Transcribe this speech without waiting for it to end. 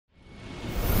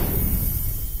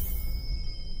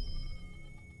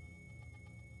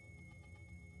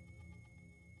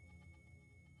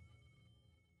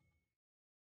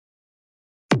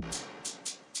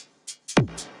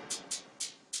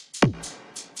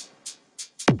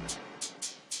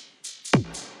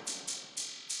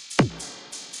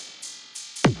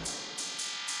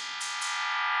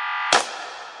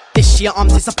to your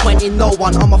arms, disappointing no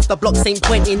one. I'm off the blocks, ain't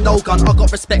pointing no gun. I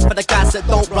got respect for the guys that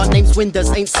don't run. Names Winders,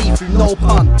 ain't see-through, no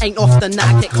pun. Ain't often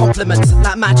that I get compliments.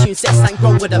 Like my tune says, ain't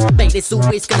wrong with them. Mate, there's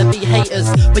always gonna be haters,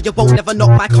 but you won't never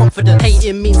knock my confidence.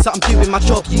 Hating means that I'm doing my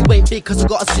job. You ain't big cause I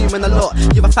got assuming a lot.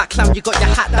 You're a fat clown, you got your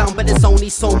hat down, but there's only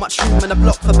so much room in a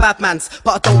block for bad mans.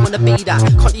 But I don't wanna be that,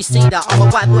 can't you see that? I'm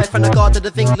a white boy from the Garden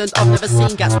of England. I've never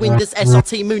seen gas. Winders,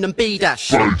 SRT, Moon and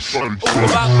B-Dash. All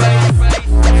about bass,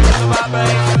 all about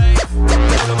bass,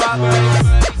 all about bass.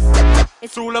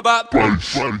 It's all about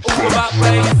bass, all about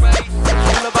bass,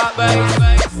 all about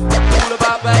bass, all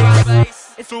about bass.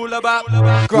 It's all about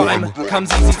grime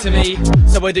comes easy to me,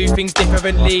 so I do things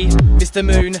differently. Mr.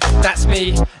 Moon, that's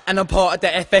me, and I'm part of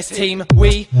the FS team.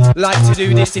 We like to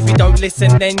do this, if you don't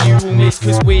listen then you will miss,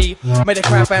 cause we made a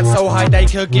crowd band so high they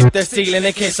could give the ceiling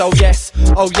a kiss. Oh yes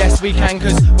we can,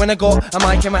 cause when I got a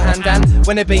mic in my hand and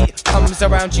when a beat comes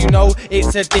around, you know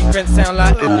it's a different sound.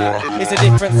 Like it's a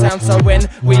different sound, so when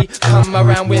we come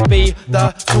around we'll be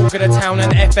the talk of the town,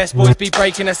 and FS boys be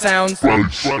breaking the sounds.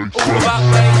 all about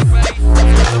bass,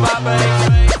 all about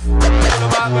bass, all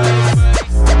about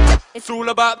bass. It's all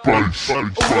about bass, all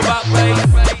about bass,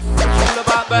 all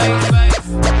about bass,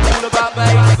 all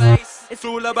about bass. It's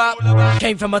all about.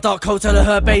 Came from a dark hole till I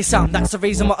heard bass sound. That's the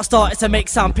reason why I started to make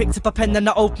sound. Picked up a pen and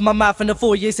I opened my mouth, and the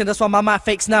 4 years in, that's why my mouth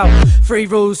aches now. 3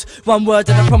 rules, 1 word,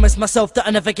 and I promise myself that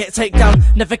I never get take down.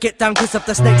 Never get down cause of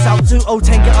the snakes out.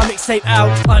 2010 get our mixtape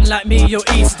out. Unlike me, you're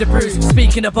easy to bruise.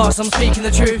 Speaking the bars, I'm speaking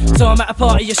the truth. So I'm at a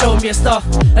party, you're showing me your stuff,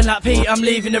 and like Pete, I'm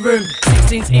leaving the room.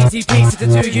 16's easy peasy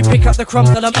to do. You pick up the crumbs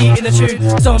and I'm eating the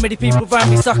tune. So many people around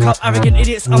me suck up, arrogant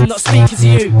idiots, I'm not speaking to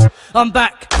you. I'm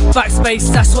back,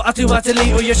 backspace, that's what I do, I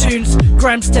delete all your tunes.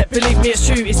 Grime step, believe me it's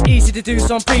true. It's easy to do,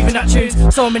 so I'm breathing that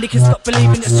tunes. So many can stop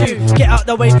believing it's true. Get out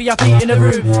the way, VIP in the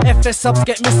room. FS subs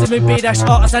get Mr. Moon, B-Dash,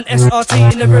 artists and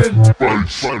SRT in the room.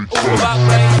 All about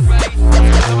bass,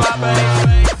 all about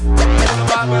bass, all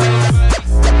about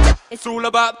bass. It's all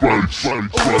about bass, all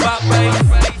about bass,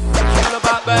 all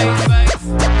about bass,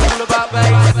 all about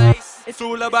bass. It's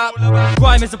all about.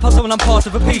 Grime is a puzzle and I'm part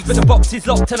of a piece, but the box is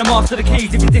locked and I'm after the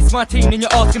keys. If you diss my team then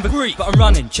you're asking for grief, but I'm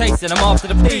running, chasing, I'm after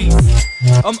the peas.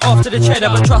 I'm after the cheddar,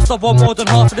 but trust I want more than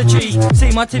half of the cheese.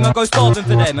 See my team, I go starving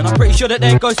for them, and I'm pretty sure that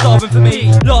they go starving for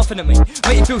me. Laughing at me,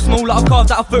 make you feel small like I've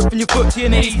carved out a foot from your foot to your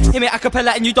knees. Hear me a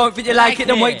cappella and you don't think you like it,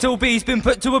 then wait till B's been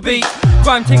put to a beat.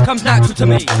 Grime thing comes natural to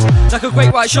me, like a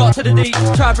great white shot to the deep.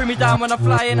 Try to bring me down when I'm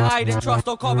flying high, then trust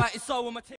I'll carve out his soul on my team.